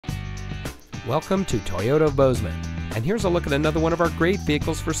Welcome to Toyota of Bozeman, and here's a look at another one of our great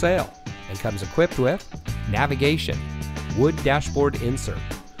vehicles for sale, and comes equipped with navigation, wood dashboard insert,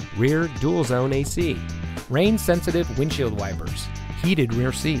 rear dual zone AC, rain sensitive windshield wipers, heated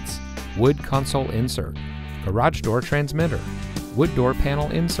rear seats, wood console insert, garage door transmitter, wood door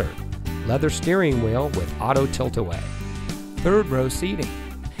panel insert, leather steering wheel with auto tilt-away, third row seating,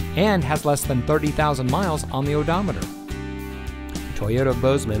 and has less than 30,000 miles on the odometer. Toyota of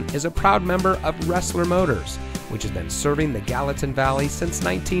Bozeman is a proud member of Wrestler Motors, which has been serving the Gallatin Valley since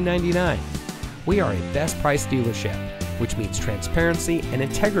 1999. We are a best price dealership, which means transparency and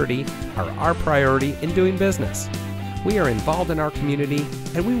integrity are our priority in doing business. We are involved in our community,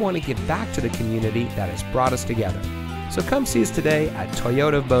 and we want to give back to the community that has brought us together. So come see us today at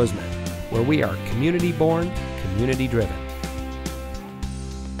Toyota of Bozeman, where we are community born, community driven.